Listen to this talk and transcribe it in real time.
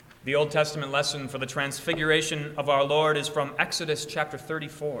The Old Testament lesson for the transfiguration of our Lord is from Exodus chapter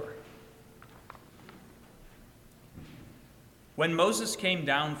 34. When Moses came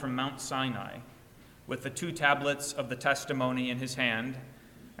down from Mount Sinai with the 2 tablets of the testimony in his hand,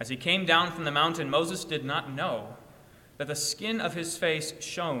 as he came down from the mountain, Moses did not know that the skin of his face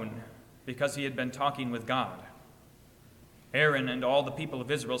shone because he had been talking with God. Aaron and all the people of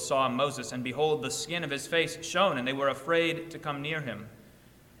Israel saw Moses, and behold, the skin of his face shone, and they were afraid to come near him.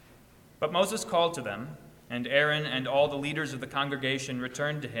 But Moses called to them, and Aaron and all the leaders of the congregation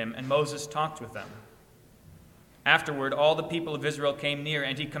returned to him, and Moses talked with them. Afterward, all the people of Israel came near,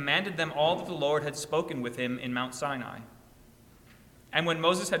 and he commanded them all that the Lord had spoken with him in Mount Sinai. And when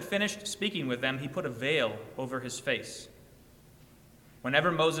Moses had finished speaking with them, he put a veil over his face.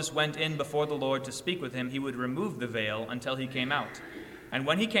 Whenever Moses went in before the Lord to speak with him, he would remove the veil until he came out. And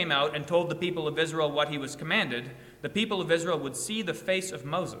when he came out and told the people of Israel what he was commanded, the people of Israel would see the face of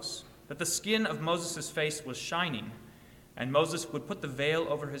Moses, that the skin of Moses' face was shining, and Moses would put the veil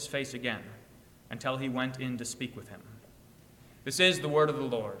over his face again until he went in to speak with him. This is the word of the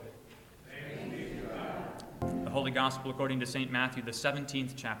Lord. Thanks be to God. The Holy Gospel according to St. Matthew, the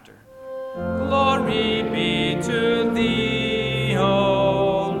 17th chapter. Glory be to thee,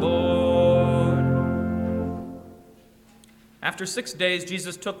 O Lord. After 6 days,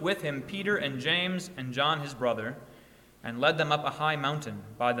 Jesus took with him Peter and James and John his brother, and led them up a high mountain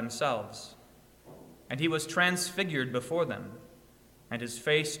by themselves. And he was transfigured before them, and his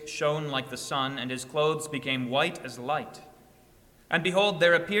face shone like the sun, and his clothes became white as light. And behold,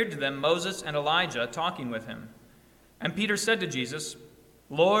 there appeared to them Moses and Elijah talking with him. And Peter said to Jesus,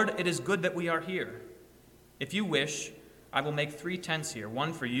 Lord, it is good that we are here. If you wish, I will make 3 tents here,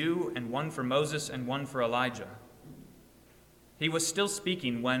 one for you, and one for Moses, and one for Elijah. He was still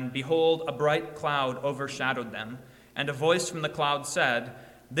speaking when, behold, a bright cloud overshadowed them, and a voice from the cloud said,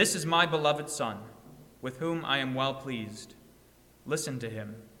 This is my beloved Son, with whom I am well pleased. Listen to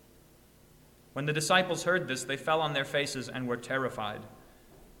him. When the disciples heard this, they fell on their faces and were terrified.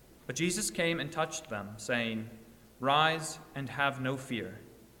 But Jesus came and touched them, saying, Rise and have no fear.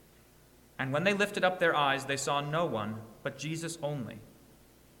 And when they lifted up their eyes, they saw no one but Jesus only.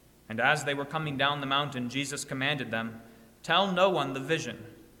 And as they were coming down the mountain, Jesus commanded them, Tell no one the vision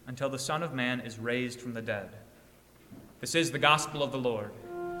until the Son of Man is raised from the dead. This is the gospel of the Lord.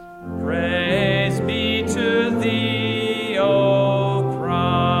 Praise be to thee, O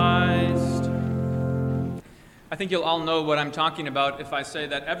Christ. I think you'll all know what I'm talking about if I say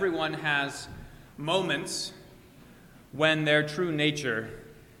that everyone has moments when their true nature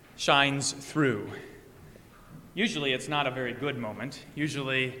shines through. Usually it's not a very good moment.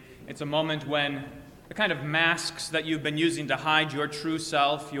 Usually it's a moment when the kind of masks that you've been using to hide your true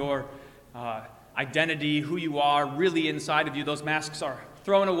self, your identity, who you are really inside of you, those masks are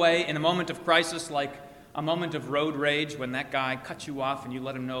thrown away in a moment of crisis, like a moment of road rage when that guy cut you off and you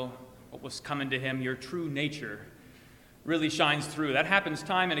let him know what was coming to him. Your true nature really shines through. That happens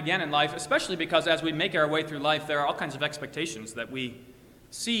time and again in life, especially because as we make our way through life, there are all kinds of expectations that we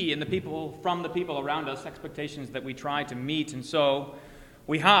see in the people, from the people around us, expectations that we try to meet, and so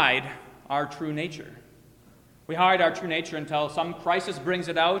we hide our true nature. We hide our true nature until some crisis brings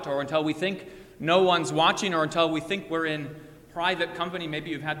it out, or until we think no one's watching, or until we think we're in private company.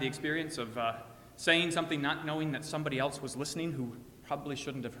 Maybe you've had the experience of saying something not knowing that somebody else was listening who probably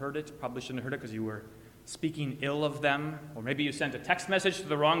shouldn't have heard it because you were speaking ill of them. Or maybe you sent a text message to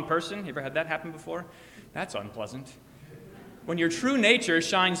the wrong person. You ever had that happen before? That's unpleasant. When your true nature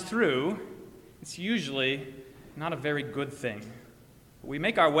shines through, it's usually not a very good thing. We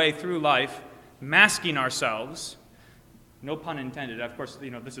make our way through life masking ourselves. No pun intended. Of course,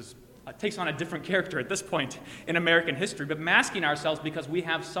 this takes on a different character at this point in American history, but masking ourselves because we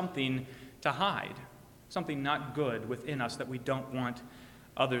have something to hide, something not good within us that we don't want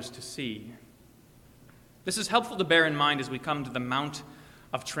others to see. This is helpful to bear in mind as we come to the Mount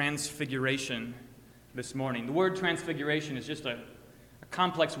of Transfiguration this morning. The word transfiguration is just a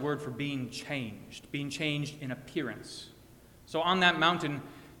complex word for being changed in appearance. So on that mountain,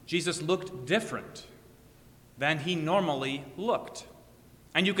 Jesus looked different than he normally looked.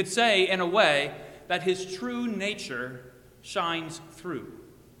 And you could say, in a way, that his true nature shines through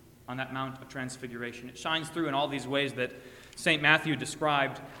on that Mount of Transfiguration. It shines through in all these ways that St. Matthew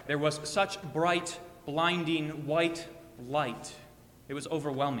described. There was such bright, blinding, white light. It was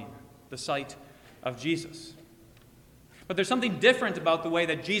overwhelming, the sight of Jesus. But there's something different about the way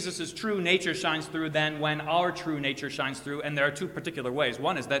that Jesus' true nature shines through than when our true nature shines through, and there are 2 particular ways.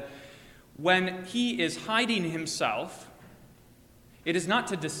 One is that when he is hiding himself, it is not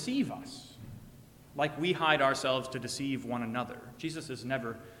to deceive us, like we hide ourselves to deceive one another. Jesus is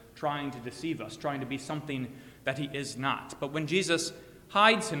never trying to deceive us, trying to be something that he is not. But when Jesus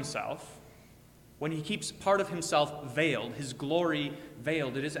hides himself, when he keeps part of himself veiled, his glory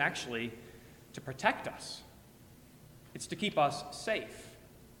veiled, it is actually to protect us. It's to keep us safe.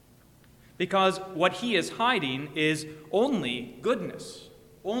 Because what he is hiding is only goodness,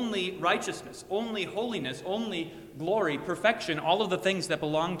 only righteousness, only holiness, only glory, perfection, all of the things that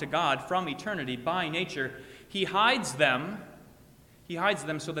belong to God from eternity by nature. He hides them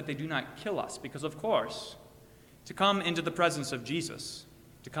so that they do not kill us. Because, of course, to come into the presence of Jesus,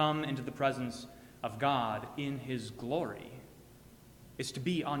 to come into the presence of God in his glory, is to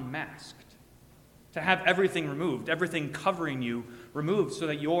be unmasked. To have everything removed, everything covering you removed so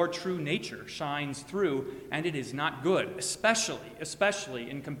that your true nature shines through, and it is not good, especially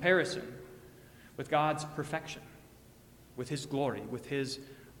in comparison with God's perfection, with his glory, with his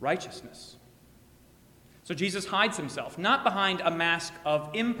righteousness. So Jesus hides himself, not behind a mask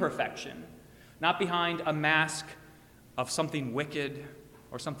of imperfection, not behind a mask of something wicked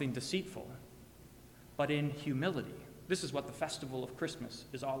or something deceitful, but in humility. This is what the festival of Christmas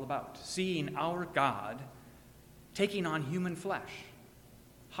is all about. Seeing our God taking on human flesh,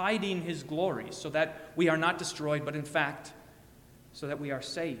 hiding his glory so that we are not destroyed, but in fact, so that we are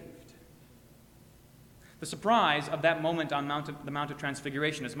saved. The surprise of that moment on the Mount of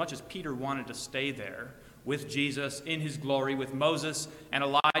Transfiguration, as much as Peter wanted to stay there with Jesus in his glory, with Moses and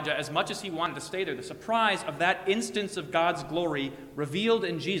Elijah, as much as he wanted to stay there, the surprise of that instance of God's glory revealed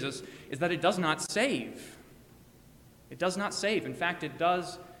in Jesus is that it does not save. It does not save. In fact, it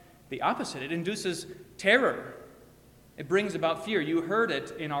does the opposite. It induces terror. It brings about fear. You heard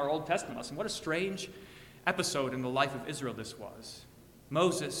it in our Old Testament lesson. What a strange episode in the life of Israel this was.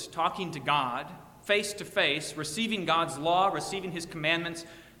 Moses talking to God face to face, receiving God's law, receiving his commandments,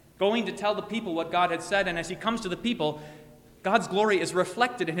 going to tell the people what God had said, and as he comes to the people, God's glory is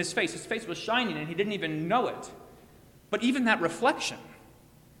reflected in his face. His face was shining, and he didn't even know it. But even that reflection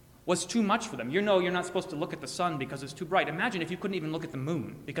was too much for them. You know you're not supposed to look at the sun because it's too bright. Imagine if you couldn't even look at the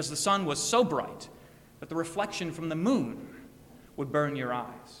moon because the sun was so bright that the reflection from the moon would burn your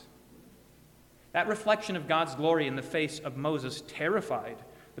eyes. That reflection of God's glory in the face of Moses terrified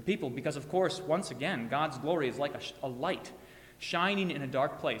the people because, of course, once again, God's glory is like a light shining in a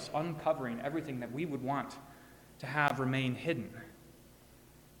dark place, uncovering everything that we would want to have remain hidden.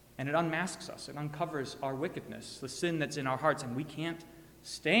 And it unmasks us. It uncovers our wickedness, the sin that's in our hearts, and we can't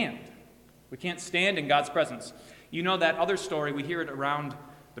stand. We can't stand in God's presence. You know that other story, we hear it around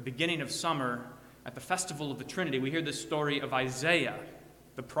the beginning of summer at the Festival of the Trinity. We hear this story of Isaiah,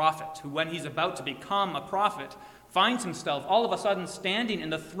 the prophet, who when he's about to become a prophet, finds himself all of a sudden standing in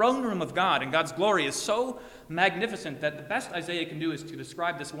the throne room of God, and God's glory is so magnificent that the best Isaiah can do is to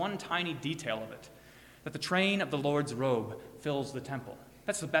describe this one tiny detail of it, that the train of the Lord's robe fills the temple.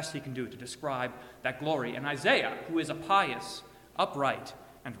 That's the best he can do to describe that glory. And Isaiah, who is a pious, upright,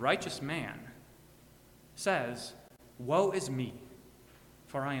 and righteous man, says, "Woe is me,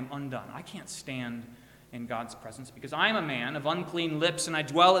 for I am undone." I can't stand in God's presence because I am a man of unclean lips, and I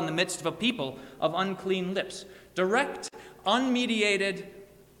dwell in the midst of a people of unclean lips. Direct, unmediated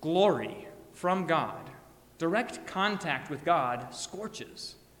glory from God, direct contact with God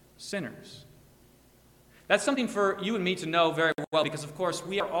scorches sinners. That's something for you and me to know very well because, of course,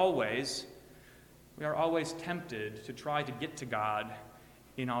 we are always tempted to try to get to God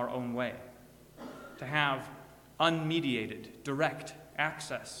in our own way, to have unmediated, direct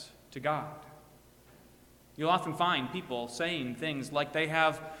access to God. You'll often find people saying things like they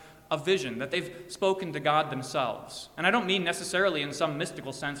have a vision, that they've spoken to God themselves. And I don't mean necessarily in some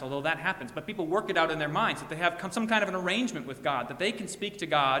mystical sense, although that happens, but people work it out in their minds, that they have some kind of an arrangement with God, that they can speak to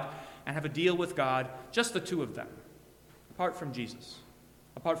God and have a deal with God, just the two of them, apart from Jesus,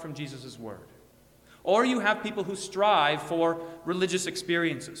 apart from Jesus' word. Or you have people who strive for religious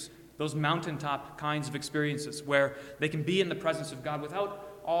experiences, those mountaintop kinds of experiences where they can be in the presence of God without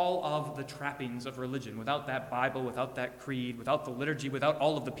all of the trappings of religion, without that Bible, without that creed, without the liturgy, without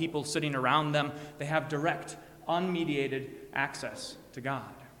all of the people sitting around them. They have direct, unmediated access to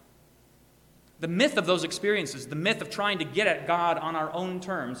God. The myth of those experiences, the myth of trying to get at God on our own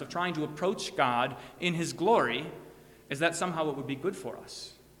terms, of trying to approach God in his glory, is that somehow it would be good for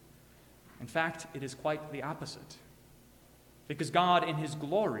us. In fact, it is quite the opposite. Because God in his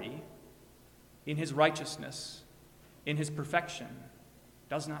glory, in his righteousness, in his perfection,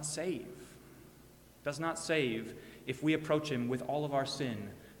 does not save if we approach him with all of our sin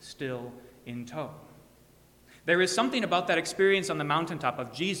still in tow. There is something about that experience on the mountaintop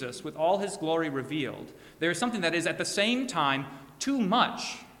of Jesus with all his glory revealed. There is something that is at the same time too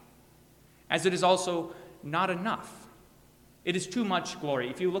much, as it is also not enough. It is too much glory.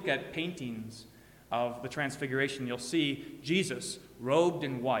 If you look at paintings of the Transfiguration, you'll see Jesus robed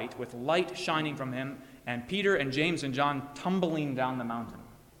in white with light shining from him, and Peter and James and John tumbling down the mountain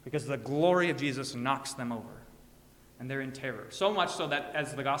because the glory of Jesus knocks them over. And they're in terror. So much so that,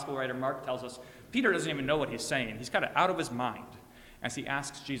 as the gospel writer Mark tells us, Peter doesn't even know what he's saying. He's kind of out of his mind as he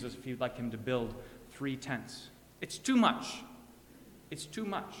asks Jesus if he'd like him to build 3 tents. It's too much. It's too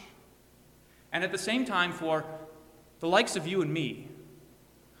much. And at the same time, for the likes of you and me,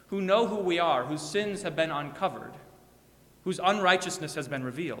 who know who we are, whose sins have been uncovered, whose unrighteousness has been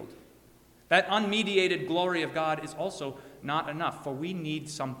revealed, that unmediated glory of God is also not enough, for we need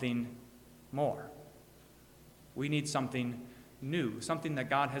something more. We need something new, something that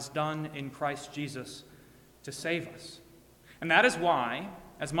God has done in Christ Jesus to save us. And that is why,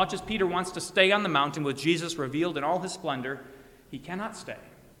 as much as Peter wants to stay on the mountain with Jesus revealed in all his splendor, he cannot stay.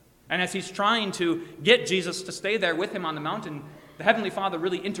 And as he's trying to get Jesus to stay there with him on the mountain, the Heavenly Father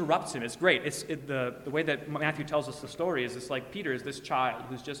really interrupts him. It's great. The way that Matthew tells us the story is it's like Peter is this child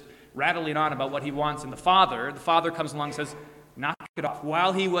who's just rattling on about what he wants, and the Father comes along and says, knock it off,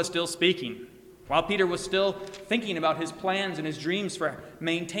 while he was still speaking. While Peter was still thinking about his plans and his dreams for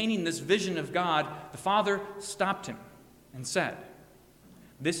maintaining this vision of God, the Father stopped him and said,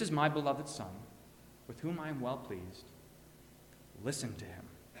 "This is my beloved Son, with whom I am well pleased. Listen to him."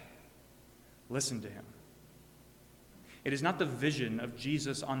 Listen to him. It is not the vision of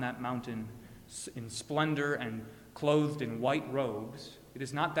Jesus on that mountain in splendor and clothed in white robes. It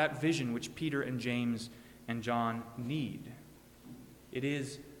is not that vision which Peter and James and John need. It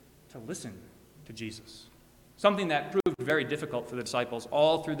is to listen to Jesus. Something that proved very difficult for the disciples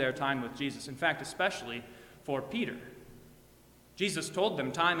all through their time with Jesus. In fact, especially for Peter. Jesus told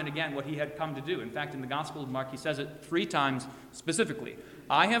them time and again what he had come to do. In fact, in the Gospel of Mark, he says it 3 times specifically.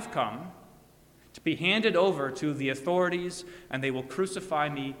 I have come to be handed over to the authorities, and they will crucify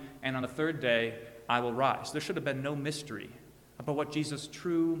me, and on the 3rd day I will rise. There should have been no mystery about what Jesus'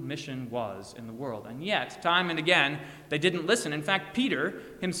 true mission was in the world. And yet, time and again, they didn't listen. In fact, Peter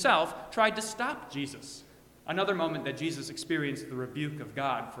himself tried to stop Jesus. Another moment that Jesus experienced the rebuke of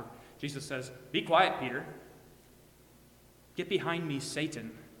God, for Jesus says, "Be quiet, Peter. Get behind me,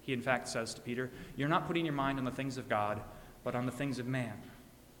 Satan," he in fact says to Peter. "You're not putting your mind on the things of God, but on the things of man."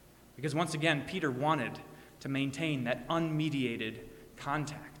 Because once again, Peter wanted to maintain that unmediated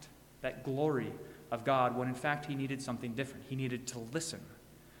contact, that glory of God, when in fact he needed something different. He needed to listen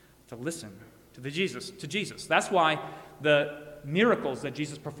to Jesus. That's why the miracles that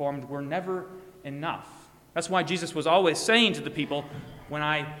Jesus performed were never enough. That's why Jesus was always saying to the people, when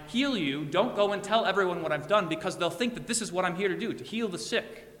I heal you, don't go and tell everyone what I've done, because they'll think that this is what I'm here to do, to heal the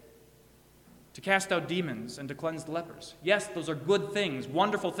sick, to cast out demons, and to cleanse the lepers. Yes, those are good things,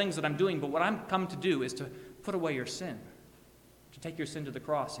 wonderful things that I'm doing, but what I'm come to do is to put away your sin, to take your sin to the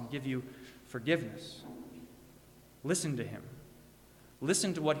cross and give you forgiveness. Listen to him.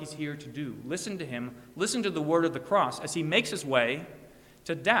 Listen to what he's here to do. Listen to him. Listen to the word of the cross as he makes his way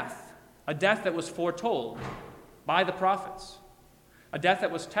to death, a death that was foretold by the prophets, a death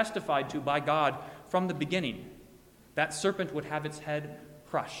that was testified to by God from the beginning. That serpent would have its head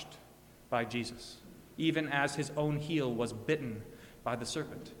crushed by Jesus, even as his own heel was bitten by the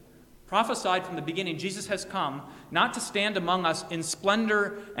serpent. Prophesied from the beginning, Jesus has come not to stand among us in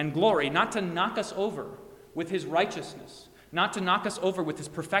splendor and glory, not to knock us over with his righteousness, not to knock us over with his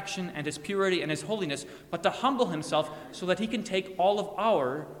perfection and his purity and his holiness, but to humble himself so that he can take all of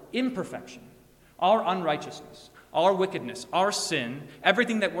our imperfection, our unrighteousness, our wickedness, our sin,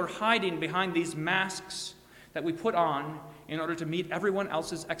 everything that we're hiding behind these masks that we put on in order to meet everyone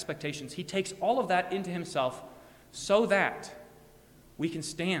else's expectations. He takes all of that into himself so that we can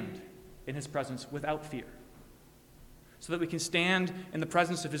stand in his presence without fear, so that we can stand in the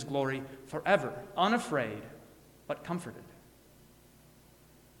presence of his glory forever, unafraid, but comforted.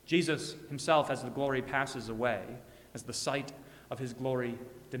 Jesus himself, as the glory passes away, as the sight of his glory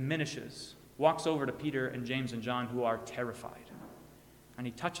diminishes, walks over to Peter and James and John, who are terrified. And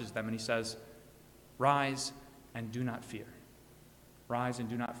he touches them and he says, "Rise and do not fear." Rise and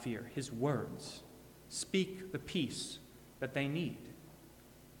do not fear. His words speak the peace that they need.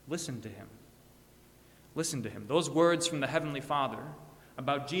 Listen to him. Listen to him. Those words from the Heavenly Father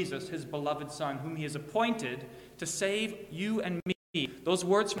about Jesus, his beloved Son, whom he has appointed to save you and me, those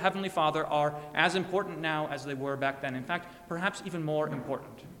words from Heavenly Father are as important now as they were back then. In fact, perhaps even more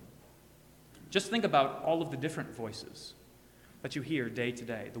important. Just think about all of the different voices that you hear day to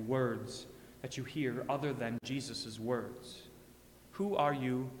day, the words that you hear other than Jesus' words. Who are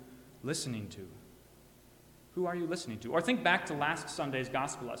you listening to? Who are you listening to? Or think back to last Sunday's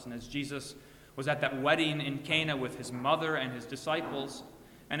gospel lesson as Jesus was at that wedding in Cana with his mother and his disciples.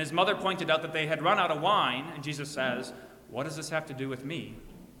 And his mother pointed out that they had run out of wine, and Jesus says, "What does this have to do with me?"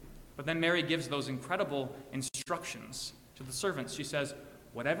 But then Mary gives those incredible instructions to the servants. She says,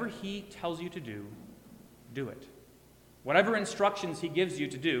 "Whatever he tells you to do, do it. Whatever instructions he gives you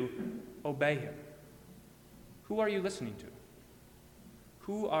to do, obey him." Who are you listening to?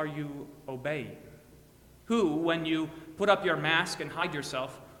 Who are you obeying? Who, when you put up your mask and hide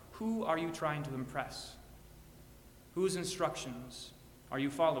yourself, who are you trying to impress? Whose instructions are you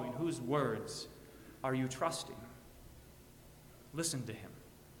following? Whose words are you trusting? Listen to him.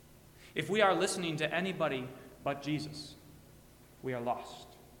 If we are listening to anybody but Jesus, we are lost.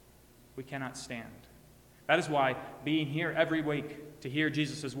 We cannot stand. That is why being here every week to hear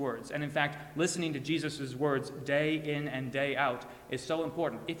Jesus' words, and in fact, listening to Jesus' words day in and day out, is so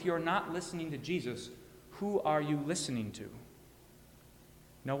important. If you're not listening to Jesus, who are you listening to?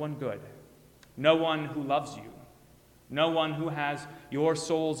 No one good. No one who loves you. No one who has your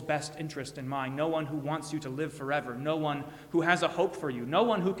soul's best interest in mind. No one who wants you to live forever. No one who has a hope for you. No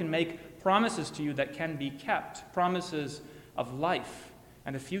one who can make promises to you that can be kept, promises of life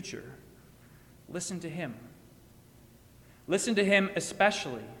and a future. Listen to him. Listen to him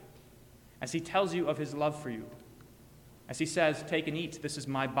especially as he tells you of his love for you. As he says, "Take and eat, this is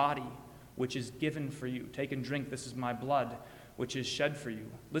my body, which is given for you. Take and drink, this is my blood, which is shed for you."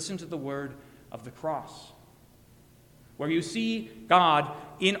 Listen to the word of the cross, where you see God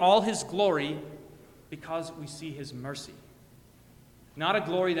in all his glory because we see his mercy. Not a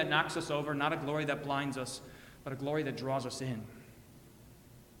glory that knocks us over, not a glory that blinds us, but a glory that draws us in.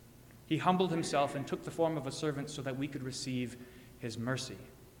 He humbled himself and took the form of a servant so that we could receive his mercy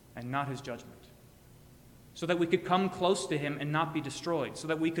and not his judgment, so that we could come close to him and not be destroyed, so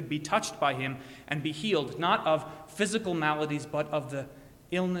that we could be touched by him and be healed, not of physical maladies, but of the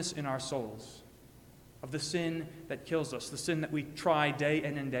illness in our souls, of the sin that kills us, the sin that we try day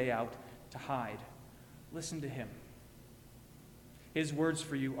in and day out to hide. Listen to him. His words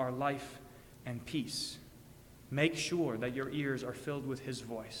for you are life and peace. Make sure that your ears are filled with his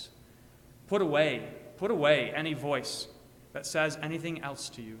voice. Put away any voice that says anything else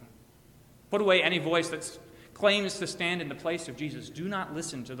to you. Put away any voice that claims to stand in the place of Jesus. Do not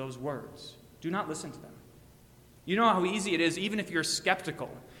listen to those words. Do not listen to them. You know how easy it is, even if you're skeptical,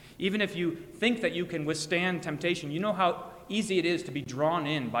 even if you think that you can withstand temptation, you know how easy it is to be drawn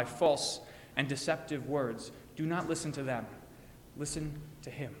in by false and deceptive words. Do not listen to them. Listen to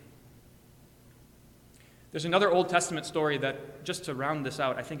him. There's another Old Testament story that, just to round this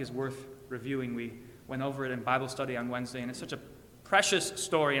out, I think is worth reviewing. We went over it in Bible study on Wednesday, and it's such a precious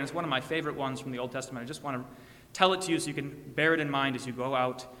story, and it's one of my favorite ones from the Old Testament. I just want to tell it to you so you can bear it in mind as you go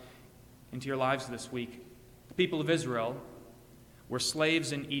out into your lives this week. The people of Israel were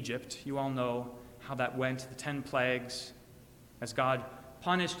slaves in Egypt. You all know how that went, the 10 plagues, as God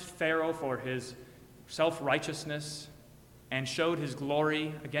punished Pharaoh for his self-righteousness and showed his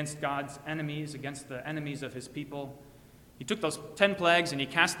glory against God's enemies, against the enemies of his people. He took those 10 plagues and he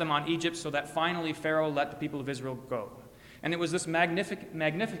cast them on Egypt so that finally Pharaoh let the people of Israel go. And it was this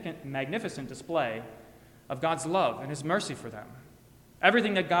magnificent display of God's love and his mercy for them.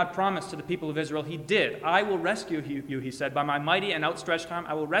 Everything that God promised to the people of Israel, he did. "I will rescue you," he said, "by my mighty and outstretched arm.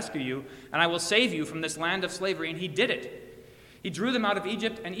 I will rescue you, and I will save you from this land of slavery." And he did it. He drew them out of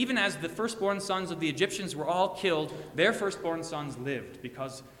Egypt, and even as the firstborn sons of the Egyptians were all killed, their firstborn sons lived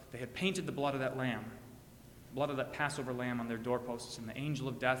because they had painted the blood of that lamb, the blood of that Passover lamb on their doorposts, and the angel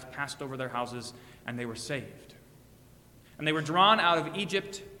of death passed over their houses, and they were saved. And they were drawn out of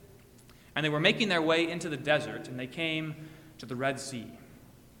Egypt, and they were making their way into the desert, and they came to the Red Sea.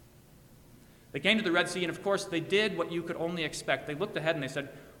 They came to the Red Sea, and of course they did what you could only expect. They looked ahead and they said,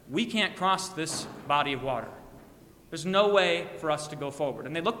 "We can't cross this body of water. There's no way for us to go forward."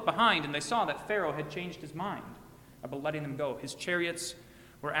 And they looked behind and they saw that Pharaoh had changed his mind about letting them go. His chariots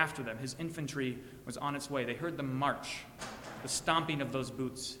were after them. His infantry was on its way. They heard them march, the stomping of those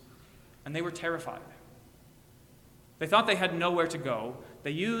boots, and they were terrified. They thought they had nowhere to go. They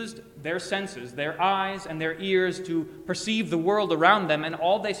used their senses, their eyes and their ears to perceive the world around them, and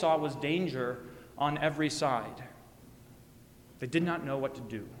all they saw was danger on every side. They did not know what to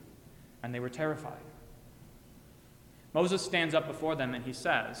do, and they were terrified. Moses stands up before them and he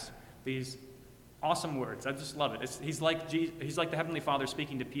says these awesome words. I just love it. He's like the Heavenly Father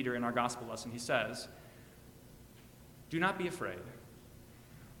speaking to Peter in our gospel lesson. He says, "Do not be afraid.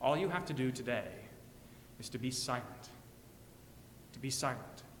 All you have to do today is to be silent. To be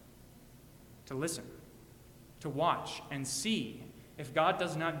silent. To listen. To watch and see if God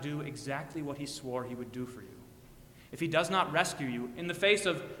does not do exactly what he swore he would do for you. if he does not rescue you in the face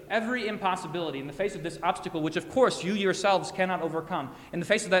of every impossibility, in the face of this obstacle, which of course you yourselves cannot overcome, in the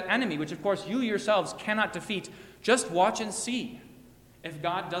face of that enemy, which of course you yourselves cannot defeat, just watch and see if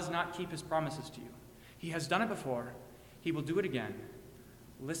God does not keep his promises to you. He has done it before. He will do it again.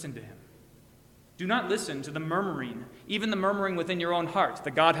 Listen to him. Do not listen to the murmuring, even the murmuring within your own heart,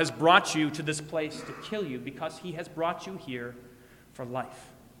 that God has brought you to this place to kill you, because he has brought you here for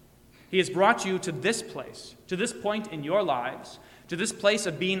life. He has brought you to this place, to this point in your lives, to this place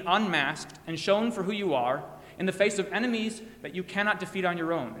of being unmasked and shown for who you are, in the face of enemies that you cannot defeat on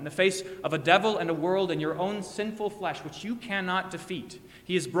your own, in the face of a devil and a world and your own sinful flesh, which you cannot defeat.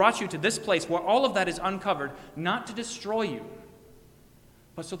 He has brought you to this place where all of that is uncovered, not to destroy you,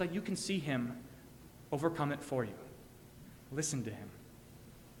 but so that you can see him overcome it for you. Listen to him.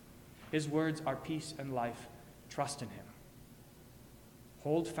 His words are peace and life. Trust in him.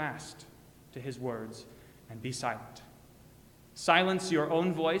 Hold fast to his words and be silent. Silence your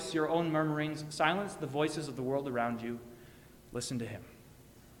own voice, your own murmurings. Silence the voices of the world around you. Listen to him.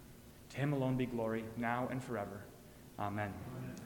 To him alone be glory, now and forever. Amen.